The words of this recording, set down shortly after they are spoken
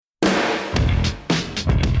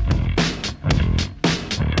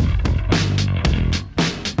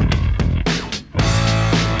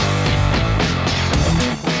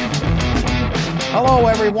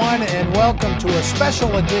Hello, everyone, and welcome to a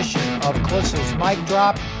special edition of Clissel's Mic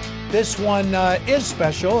Drop. This one is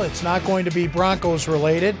special. It's not going to be Broncos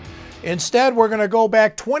related. Instead, we're going to go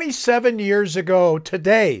back 27 years ago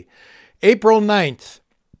today, April 9th,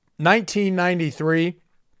 1993,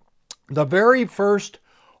 the very first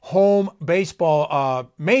home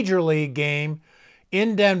baseball major league game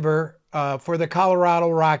in Denver for the Colorado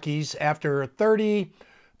Rockies after a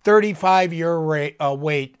 35-year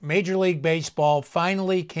wait. Major League Baseball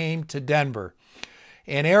finally came to Denver.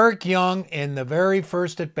 And Eric Young, in the very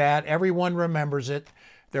first at bat, everyone remembers it.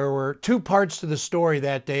 There were two parts to the story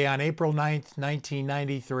that day on April 9th,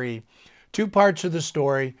 1993. Two parts of the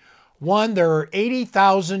story. One, there were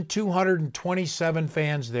 80,227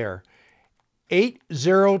 fans there.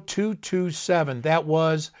 80227. That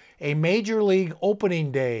was a Major League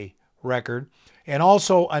opening day record and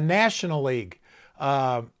also a National League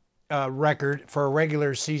record for a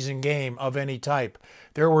regular season game of any type.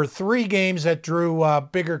 There were three games that drew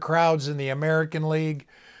bigger crowds in the American League.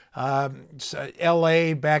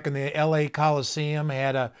 LA, back in the LA Coliseum,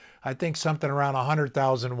 had I think something around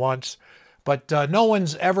 100,000 once. But no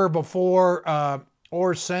one's ever before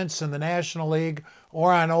or since in the National League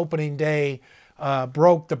or on opening day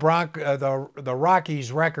broke the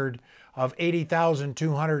Rockies record of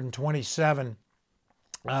 80,227.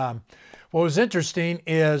 What was interesting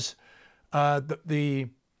is the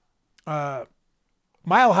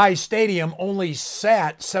Mile High Stadium only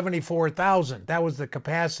sat 74,000. That was the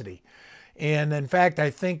capacity. And in fact,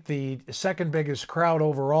 I think the second biggest crowd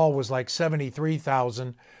overall was like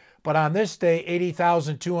 73,000. But on this day,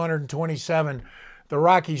 80,227, the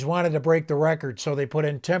Rockies wanted to break the record, so they put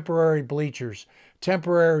in temporary bleachers,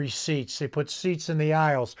 temporary seats. They put seats in the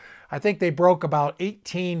aisles. I think they broke about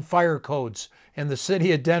 18 fire codes in the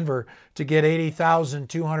city of Denver to get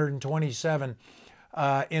 80,227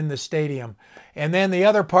 in the stadium. And then the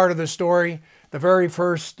other part of the story, the very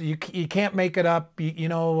first, you can't make it up.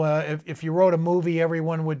 If you wrote a movie,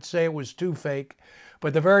 everyone would say it was too fake.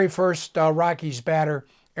 But the very first Rockies batter,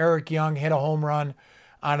 Eric Young, hit a home run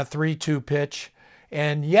on a 3-2 pitch.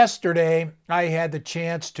 And yesterday, I had the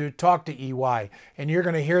chance to talk to EY. And you're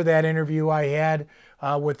going to hear that interview I had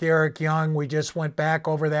with Eric Young. We just went back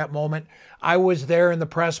over that moment. I was there in the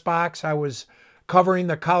press box. I was covering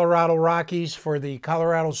the Colorado Rockies for the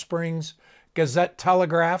Colorado Springs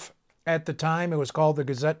Gazette-Telegraph at the time. It was called the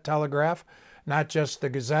Gazette-Telegraph, not just the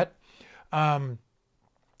Gazette. I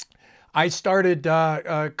started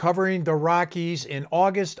covering the Rockies in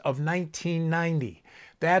August of 1990.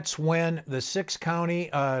 That's when the 6-county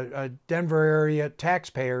Denver area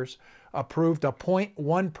taxpayers approved a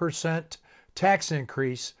 0.1% tax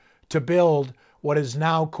increase to build what is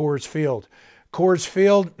now Coors Field. Coors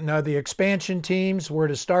Field, the expansion teams were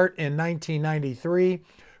to start in 1993.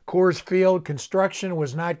 Coors Field construction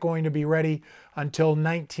was not going to be ready until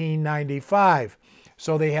 1995.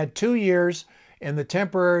 So they had 2 years in the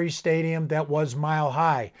temporary stadium that was Mile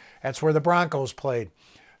High. That's where the Broncos played.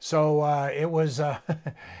 So it was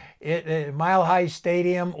Mile High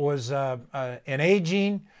Stadium was an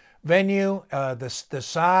aging venue. The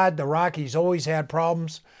sod, the Rockies always had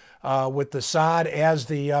problems with the sod, as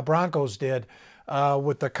the Broncos did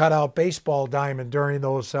with the cutout baseball diamond during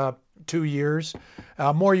those 2 years.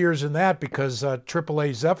 More years than that because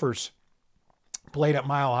AAA Zephyrs played at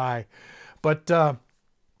Mile High. But when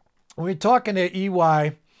we're talking to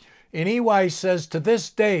EY, and EY says to this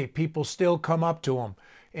day, people still come up to him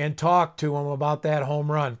and talk to him about that home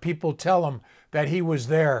run. People tell him that he was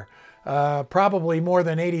there. Probably more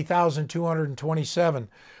than 80,227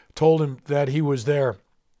 told him that he was there.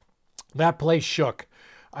 That place shook.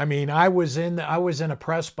 I mean, I was in a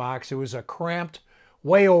press box. It was a cramped,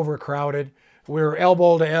 way overcrowded. We were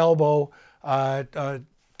elbow to elbow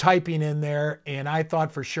typing in there, and I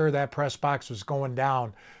thought for sure that press box was going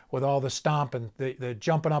down with all the stomping, the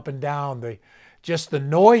jumping up and down, just the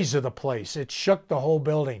noise of the place. It shook the whole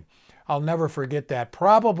building. I'll never forget that.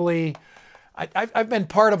 Probably, I've been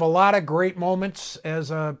part of a lot of great moments as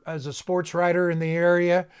a sports writer in the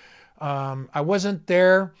area. I wasn't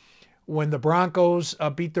there when the Broncos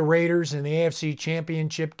beat the Raiders in the AFC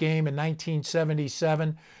Championship game in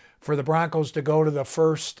 1977 for the Broncos to go to the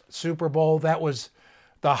first Super Bowl. That was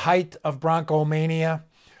the height of Bronco mania.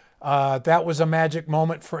 That was a magic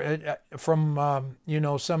moment from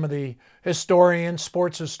some of the historians,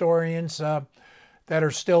 sports historians that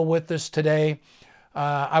are still with us today.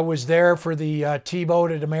 I was there for the Tebow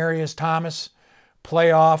to Demaryius Thomas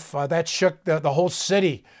playoff. That shook the whole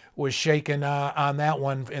city was shaken on that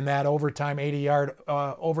one in that overtime 80-yard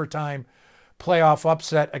overtime playoff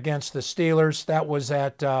upset against the Steelers. That was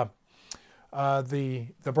at the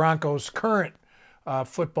Broncos' current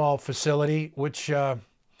football facility, which,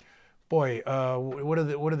 boy, what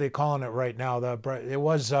are they calling it right now? It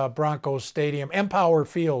was Broncos Stadium, Empower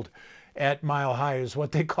Field at Mile High is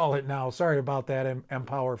what they call it now. Sorry about that,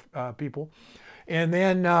 Empower people. And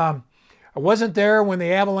then I wasn't there when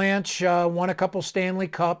the Avalanche won a couple Stanley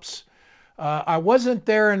Cups. I wasn't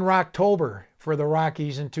there in Rocktober for the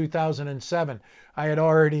Rockies in 2007. I had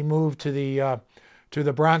already moved to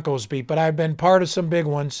the Broncos beat, but I've been part of some big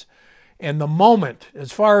ones. And the moment,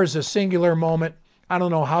 as far as a singular moment, I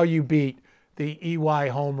don't know how you beat the EY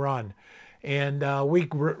home run. And we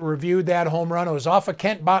reviewed that home run. It was off of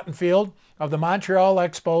Kent Bottenfield of the Montreal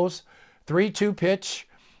Expos, 3-2 pitch,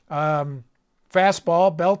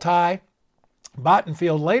 fastball, belt high.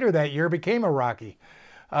 Bottenfield later that year became a Rocky.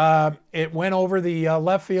 It went over the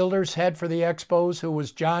left fielder's head for the Expos, who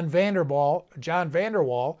was John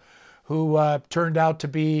Vanderwall, who turned out to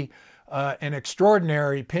be an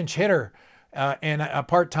extraordinary pinch hitter and a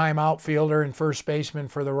part-time outfielder and first baseman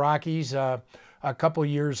for the Rockies a couple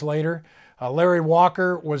years later. Larry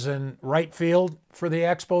Walker was in right field for the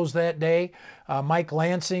Expos that day. Mike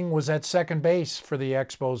Lansing was at second base for the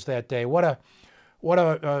Expos that day. What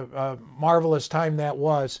a marvelous time that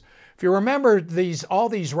was. If you remember all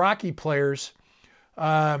these Rocky players,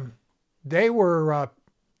 they were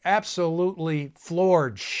absolutely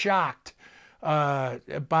floored, shocked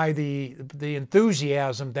by the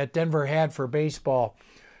enthusiasm that Denver had for baseball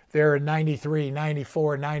there in 93,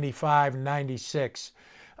 94, 95, and 96.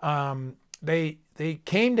 They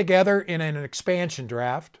came together in an expansion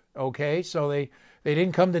draft, okay? So they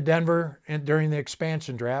didn't come to Denver during the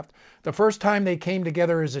expansion draft. The first time they came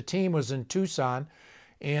together as a team was in Tucson,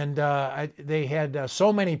 and they had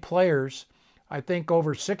so many players, I think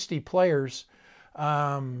over 60 players,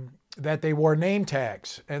 that they wore name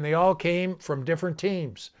tags, and they all came from different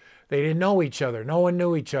teams. They didn't know each other. No one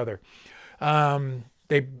knew each other. A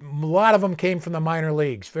lot of them came from the minor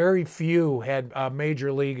leagues. Very few had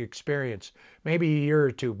major league experience, maybe a year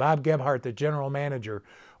or two. Bob Gebhardt, the general manager,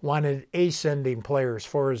 wanted ascending players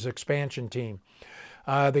for his expansion team.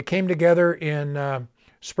 They came together in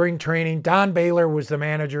spring training. Don Baylor was the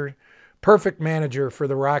manager, perfect manager for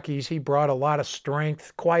the Rockies. He brought a lot of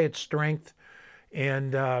strength, quiet strength,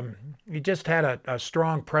 and he just had a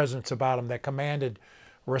strong presence about him that commanded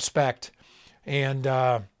respect. And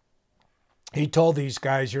he told these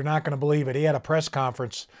guys, you're not going to believe it. He had a press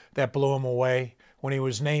conference that blew him away when he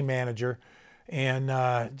was named manager. And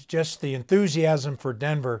just the enthusiasm for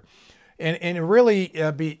Denver. And it really,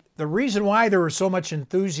 the reason why there was so much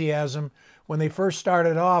enthusiasm when they first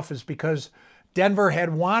started off is because Denver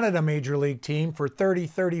had wanted a major league team for 30,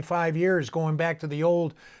 35 years, going back to the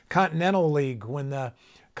old Continental League when the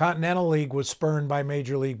Continental League was spurned by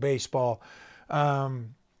Major League Baseball.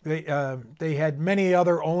 They had many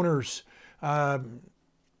other owners. The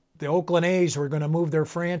Oakland A's were going to move their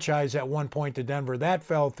franchise at one point to Denver. That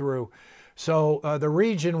fell through. So the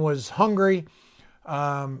region was hungry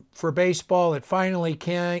for baseball. It finally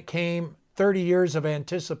came. 30 years of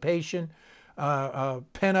anticipation,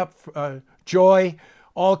 pent-up joy,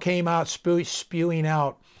 all came out spewing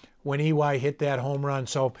out when EY hit that home run.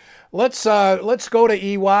 So let's go to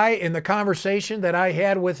EY in the conversation that I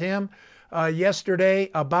had with him yesterday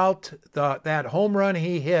about that home run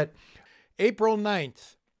he hit April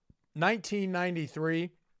 9th, 1993.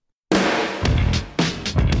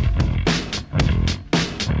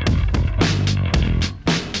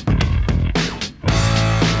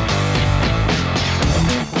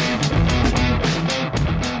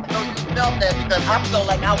 Because I felt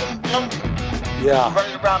like I was floating,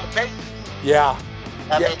 running around the bases. Yeah.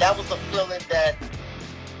 I mean, that was a feeling that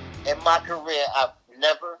in my career I've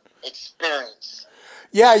never experienced.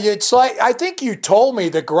 Yeah, it's like, I think you told me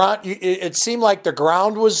the ground, it seemed like the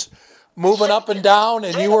ground was moving shaking up and down,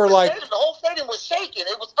 and you were like... The whole stadium was shaking.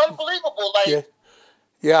 It was unbelievable. Like,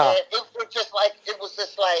 yeah. It was just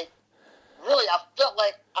like, really, I felt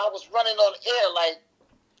like I was running on air, like,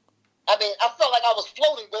 I mean, I felt like I was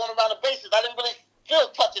floating going around the bases. I didn't really feel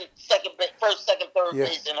touching first, second, third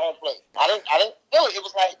base and home plate. I didn't feel it. It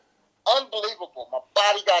was like unbelievable. My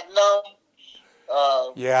body got numb.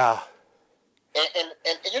 Yeah.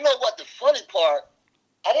 And you know what? The funny part,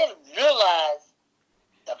 I didn't realize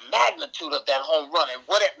the magnitude of that home run and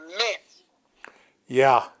what it meant.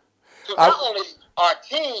 Yeah. To not only our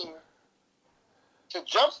team to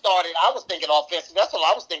jumpstart it, I was thinking offensive. That's all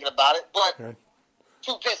I was thinking about it. But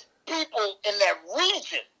to just people in that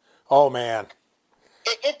region. Oh, man.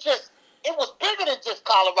 It was bigger than just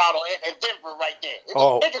Colorado and Denver right there. It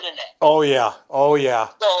was bigger than that. Oh, yeah. Oh, yeah.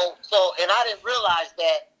 So, and I didn't realize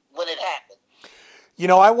that when it happened. You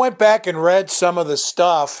know, I went back and read some of the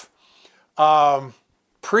stuff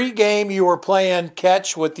Pre-game, you were playing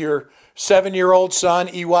catch with your 7-year-old son,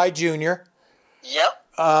 EY Jr. Yep.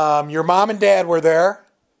 Your mom and dad were there.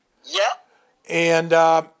 Yep. And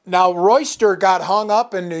now Royster got hung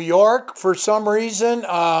up in New York for some reason.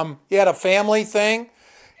 He had a family thing.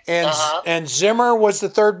 And Zimmer was the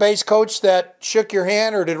third base coach that shook your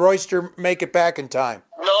hand, or did Royster make it back in time?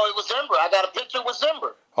 No, it was Zimmer. I got a picture with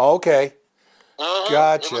Zimmer. Okay.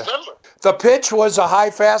 Gotcha. It was Zimmer. The pitch was a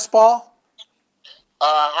high fastball?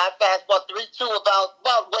 High fastball, 3-2,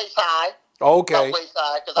 about waist high. Okay. About waist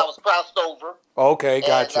high, because I was crouched over. Okay,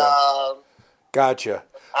 gotcha. And, gotcha.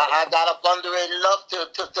 I got up under it enough to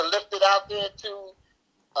lift it out there to,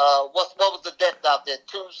 what was the depth out there?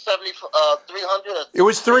 270, 300? It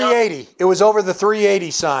was 380. It was over the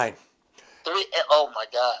 380 sign. Oh, my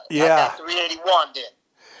God. Yeah. I got 381 then.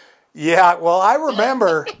 Yeah, well, I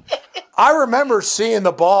remember seeing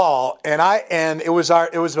the ball, and it was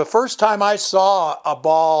the first time I saw a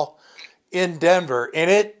ball in Denver,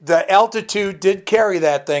 and the altitude did carry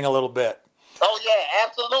that thing a little bit. Oh yeah,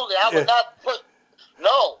 absolutely. I would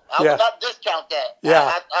not discount that.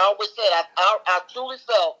 Yeah. I always said I truly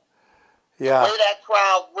felt the way that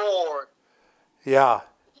crowd roared. Yeah.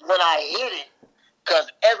 When I hit it, because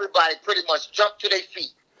everybody pretty much jumped to their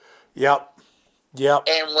feet. Yep. Yep.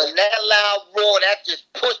 And when that loud roar, that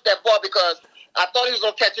just pushed that ball, because I thought he was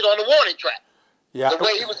going to catch it on the warning track. Yeah. The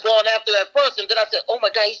way he was going after at first, and then I said, oh my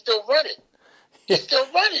God, he's still running. He's still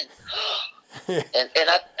running. and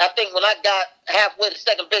I think when I got halfway to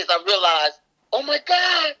second base, I realized, oh my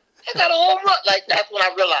God, I got a home run. Like, that's when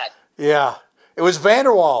I realized. Yeah. It was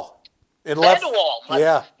Vanderwall. My man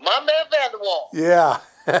Vanderwall. Yeah.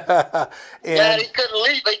 Yeah, he couldn't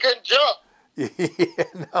leap, he couldn't jump.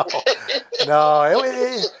 No,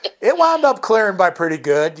 it wound up clearing by pretty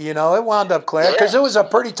good. It wound up clearing because it was a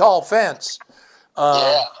pretty tall fence.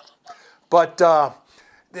 But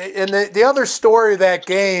in the other story of that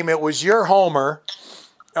game, it was your homer,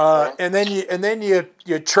 and then you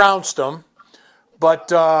trounced them.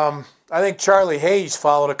 But I think Charlie Hayes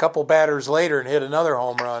followed a couple batters later and hit another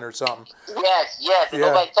home run or something. Yes. Yeah.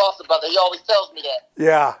 Nobody talks about that. He always tells me that.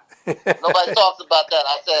 Yeah. Nobody talks about that.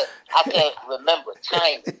 I said, remember,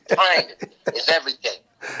 timing is everything.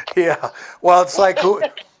 Yeah. Well, it's like who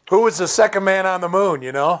was the second man on the moon,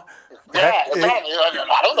 Yeah, exactly.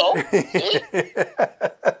 I don't know.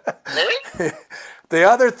 The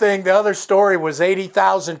other story was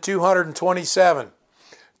 80,227.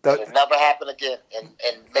 It'll never happen again in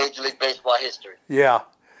Major League Baseball history. Yeah.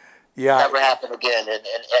 Never happen again. And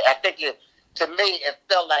I think to me, it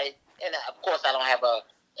felt like, and of course I don't have a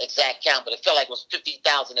exact count, but it felt like it was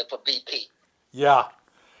 50,000 for BP. Yeah.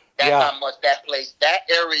 That's how much that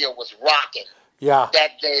area was rocking. Yeah.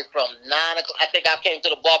 That day from 9 o'clock. I think I came to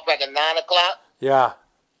the ballpark at 9 o'clock. Yeah.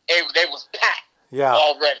 They was packed. Yeah.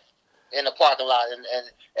 Already in the parking lot. And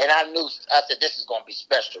I said, this is going to be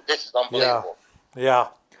special. This is unbelievable. Yeah.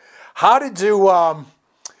 How did you,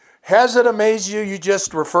 has it amazed you? You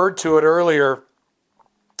just referred to it earlier.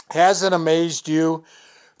 Has it amazed you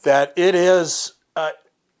that it is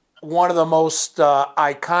one of the most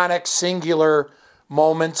iconic singular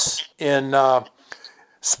moments in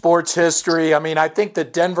sports history? I mean, I think the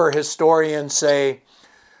Denver historians say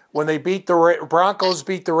when they Broncos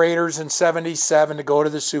beat the Raiders in '77 to go to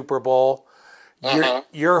the Super Bowl,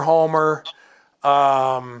 your homer,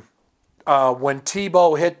 when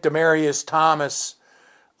Tebow hit Demaryius Thomas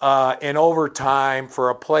in overtime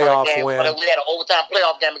for a playoff win. We had an overtime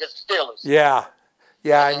playoff game against the Steelers. Yeah.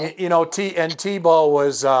 Yeah, and Tebow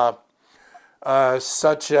was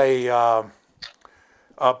such a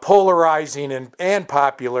polarizing and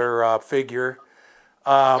popular figure,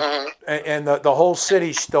 and the whole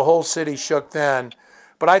city shook then.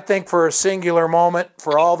 But I think for a singular moment,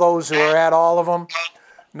 for all those who are at all of them,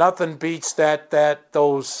 nothing beats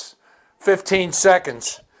those 15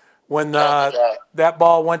 seconds when that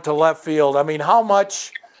ball went to left field. I mean, how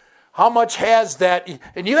much has that,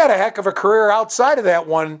 and you had a heck of a career outside of that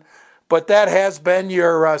one, but that has been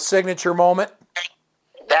your signature moment?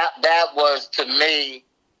 That was, to me,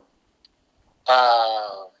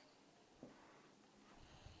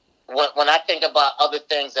 when I think about other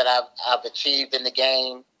things that I've achieved in the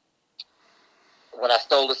game, when I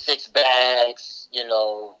stole the 6 bags,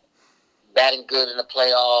 batting good in the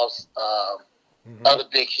playoffs, other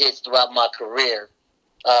big hits throughout my career,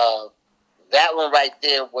 that one right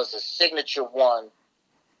there was a signature one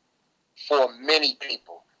for many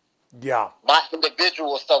people. Yeah. My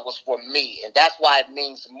individual stuff was for me, and that's why it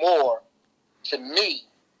means more to me.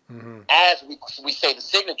 As we say the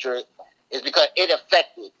signature is because it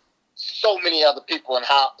affected so many other people, and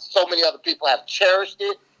how so many other people have cherished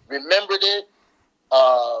it remembered it,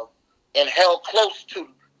 and held close to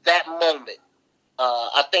that moment.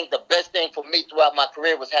 I think the best thing for me throughout my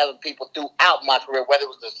career was having people throughout my career, whether it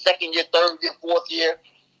was the second year, third year, fourth year,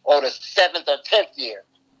 or the 7th or 10th year.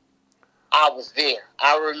 I was there.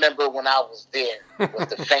 I remember when I was there with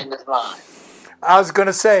the famous line. I was going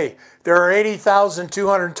to say, there are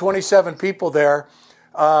 80,227 people there.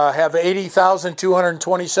 Have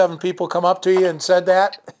 80,227 people come up to you and said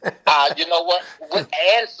that? You know what?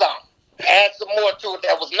 And some. Add some more to it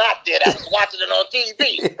that was not there, that was watching it on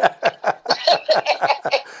TV.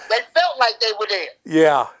 They felt like they were there.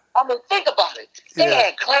 Yeah. I mean, think about it. They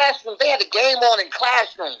had classrooms. They had the game on in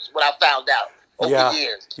classrooms, what I found out over the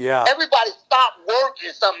years. Yeah. Everybody stopped work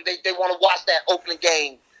or something. They want to watch that opening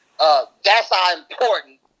game. That's how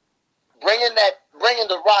important bringing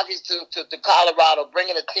the Rockies to Colorado,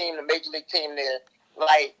 bringing a team, the major league team there.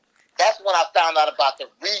 Like, that's when I found out about the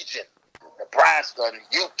region. Nebraska and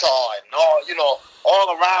Utah and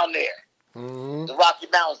all around there, the Rocky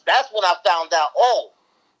Mountains. That's when I found out. Oh,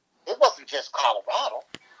 it wasn't just Colorado,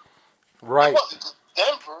 right? It wasn't just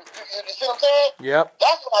Denver. You see what I'm saying? Yep.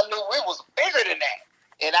 That's when I knew we was bigger than that.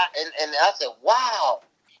 And I said, wow.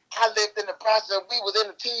 I lived in Nebraska. We was in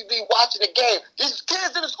the TV watching the game. These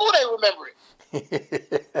kids in the school, they remember it.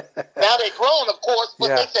 Now they grown, of course, but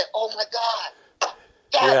they said, "Oh my God,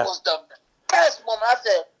 that was the best moment." I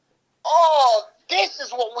said, "Oh, this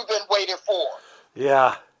is what we've been waiting for."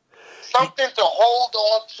 Yeah. Something to hold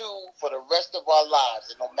on to for the rest of our lives.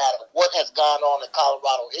 And no matter what has gone on in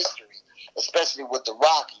Colorado history, especially with the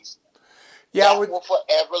Rockies, that will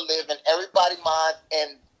forever live in everybody's mind.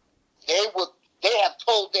 And they have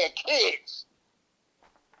told their kids,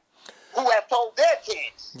 who have told their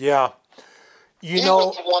kids. Yeah. He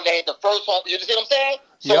was the one that had the first home. You see what I'm saying?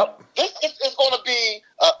 So this is going to be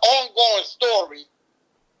an ongoing story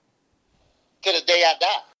to the day I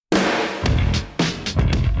die.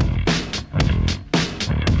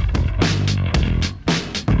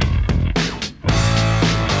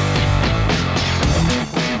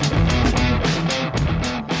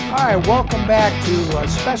 All right, welcome back to a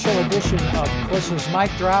special edition of Clissa's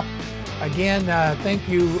Mic Drop. Again, thank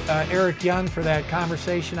you, Eric Young, for that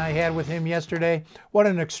conversation I had with him yesterday. What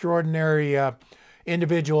an extraordinary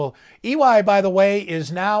individual. EY, by the way,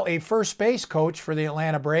 is now a first base coach for the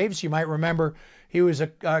Atlanta Braves. You might remember he was a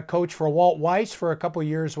coach for Walt Weiss for a couple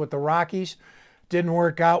years with the Rockies. Didn't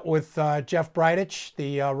work out with Jeff Bridich,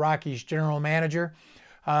 the Rockies general manager.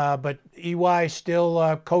 But EY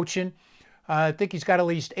still coaching. I think he's got at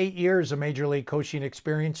least 8 years of major league coaching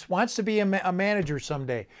experience. Wants to be a manager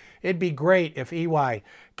someday. It'd be great if EY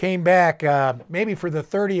came back maybe for the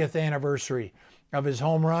 30th anniversary of his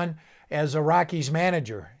home run as a Rockies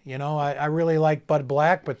manager. You know, I really like Bud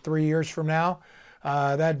Black, but 3 years from now,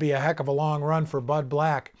 that'd be a heck of a long run for Bud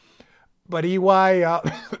Black. But EY,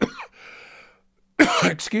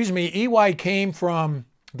 excuse me, EY came from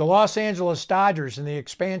the Los Angeles Dodgers in the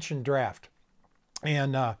expansion draft.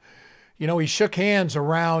 And, you know, he shook hands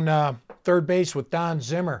around third base with Don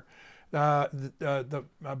Zimmer, the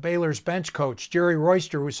Baylor's bench coach. Jerry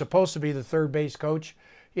Royster was supposed to be the third base coach.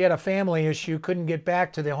 He had a family issue, couldn't get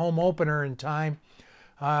back to the home opener in time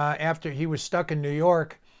after he was stuck in New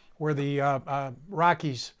York, where the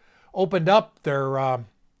Rockies opened up their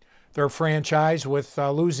franchise with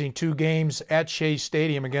losing 2 games at Shea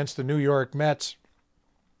Stadium against the New York Mets.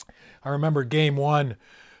 I remember game 1.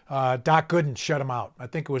 Doc Gooden shut him out. I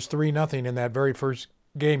think it was 3-0 in that very first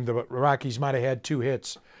game. The Rockies might have had 2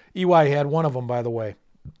 hits. EY had one of them, by the way.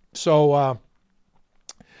 So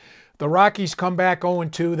the Rockies come back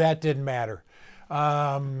 0-2. That didn't matter.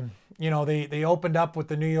 You know, they opened up with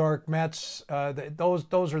the New York Mets.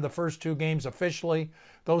 Those are the first 2 games officially.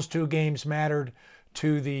 Those 2 games mattered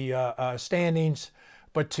to the standings.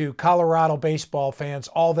 But to Colorado baseball fans,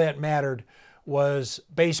 all that mattered was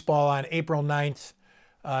baseball on April 9th.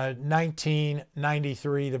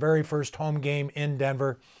 1993, the very first home game in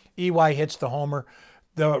Denver. EY hits the homer.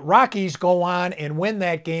 The Rockies go on and win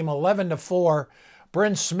that game 11-4.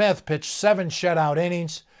 Bryn Smith pitched 7 shutout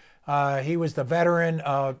innings. He was the veteran,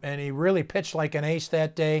 and he really pitched like an ace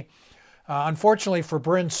that day. Unfortunately for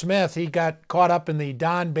Bryn Smith, he got caught up in the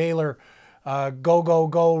Don Baylor go, go,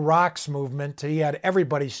 go Rocks movement. He had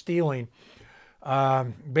everybody stealing.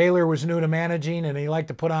 Baylor was new to managing, and he liked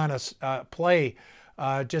to put on a play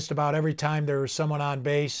just about every time there was someone on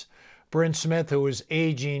base. Bryn Smith, who was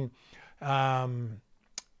aging, Bryn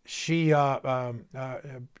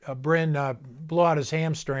blew out his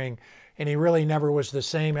hamstring, and he really never was the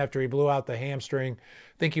same after he blew out the hamstring. I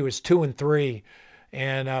think he was 2-3,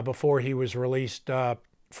 and before he was released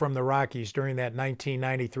from the Rockies during that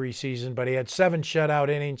 1993 season, but he had 7 shutout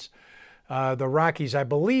innings. The Rockies, I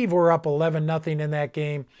believe, were up 11-0 in that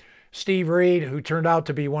game. Steve Reed, who turned out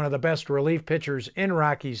to be one of the best relief pitchers in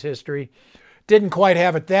Rockies history, didn't quite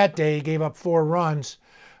have it that day. He gave up 4 runs,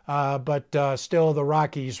 but still the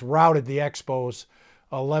Rockies routed the Expos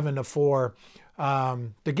 11-4.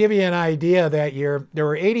 To give you an idea, that year there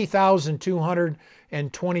were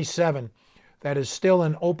 80,227. That is still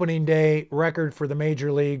an opening day record for the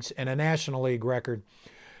major leagues and a National League record.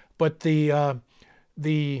 But the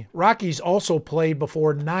Rockies also played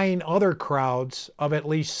before 9 other crowds of at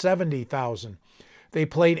least 70,000. They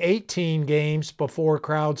played 18 games before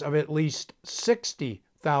crowds of at least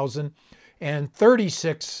 60,000 and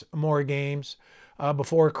 36 more games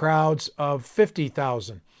before crowds of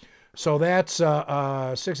 50,000. So that's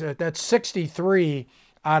 63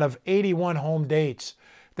 out of 81 home dates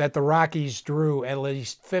that the Rockies drew at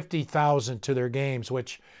least 50,000 to their games,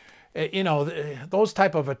 which, those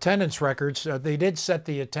type of attendance records, they did set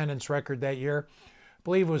the attendance record that year. I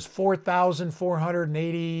believe it was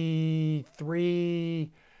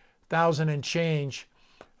 4,483,000 and change,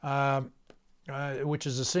 which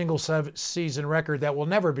is a single season record that will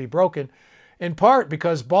never be broken, in part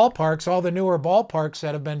because ballparks, all the newer ballparks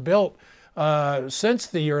that have been built since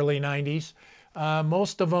the early 90s,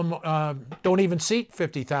 most of them don't even seat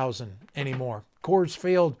 50,000 anymore. Coors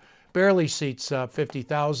Field barely seats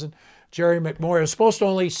 50,000. Jerry McMorris is supposed to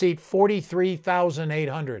only seat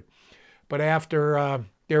 43,800. But after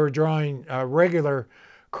they were drawing regular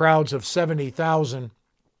crowds of 70,000,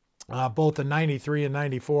 both in 93 and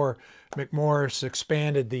 94, McMorris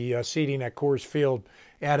expanded the seating at Coors Field,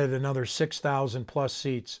 added another 6,000 plus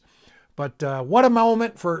seats. But what a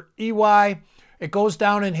moment for EY. It goes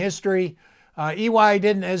down in history. EY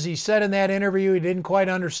didn't, as he said in that interview, he didn't quite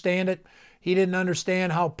understand it. He didn't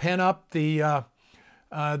understand how pent up the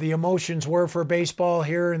emotions were for baseball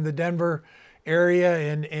here in the Denver area,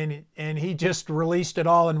 and he just released it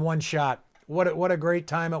all in one shot. What a great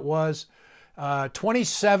time it was.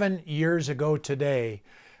 27 years ago today,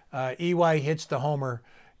 EY hits the homer,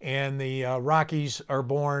 and the Rockies are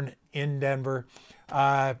born in Denver.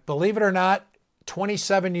 Believe it or not,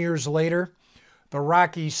 27 years later, the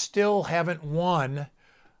Rockies still haven't won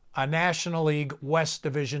a National League West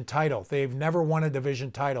Division title. They've never won a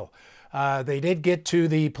division title. They did get to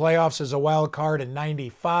the playoffs as a wild card in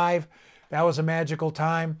 95. That was a magical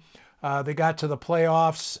time. They got to the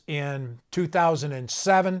playoffs in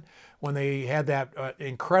 2007 when they had that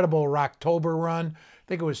incredible Rocktober run. I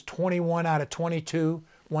think it was 21 out of 22,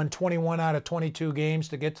 won 21 out of 22 games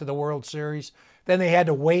to get to the World Series. Then they had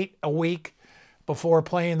to wait a week before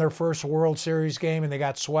playing their first World Series game, and they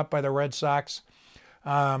got swept by the Red Sox.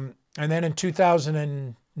 And then in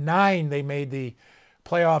 2009, they made the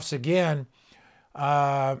playoffs again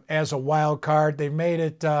as a wild card. They've made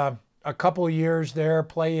it a couple years there,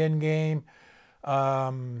 play-in game. I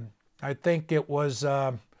think it was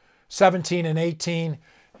 17 and 18,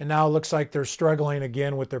 and now it looks like they're struggling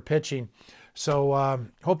again with their pitching. So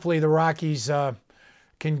hopefully the Rockies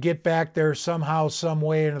can get back there somehow, some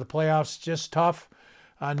way into the playoffs. Just tough.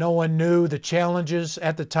 No one knew the challenges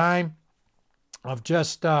at the time of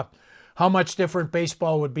just how much different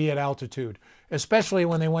baseball would be at altitude, especially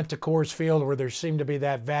when they went to Coors Field, where there seemed to be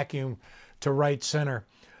that vacuum to right center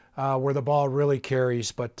where the ball really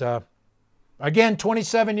carries. But again,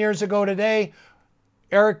 27 years ago today,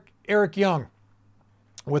 Eric Young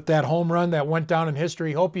with that home run that went down in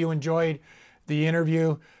history. Hope you enjoyed the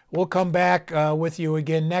interview. We'll come back with you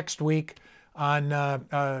again next week on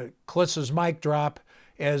Klis's Mic Drop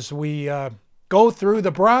as we go through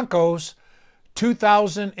the Broncos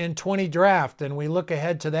 2020 draft, and we look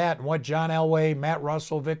ahead to that and what John Elway, Matt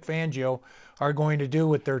Russell, Vic Fangio are going to do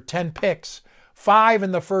with their 10 picks. 5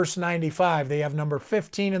 in the first 95. They have number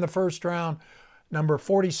 15 in the first round, number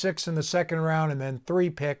 46 in the second round, and then 3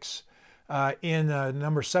 picks in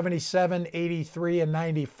number 77, 83, and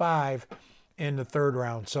 95 in the third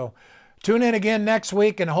round. So tune in again next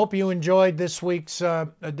week, and I hope you enjoyed this week's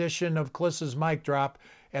edition of Klis's Mic Drop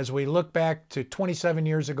as we look back to 27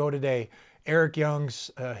 years ago today, Eric Young's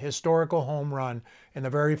historical home run in the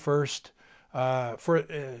very first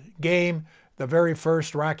game, the very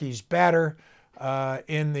first Rockies batter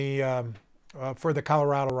in the for the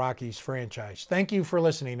Colorado Rockies franchise. Thank you for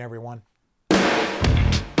listening, everyone.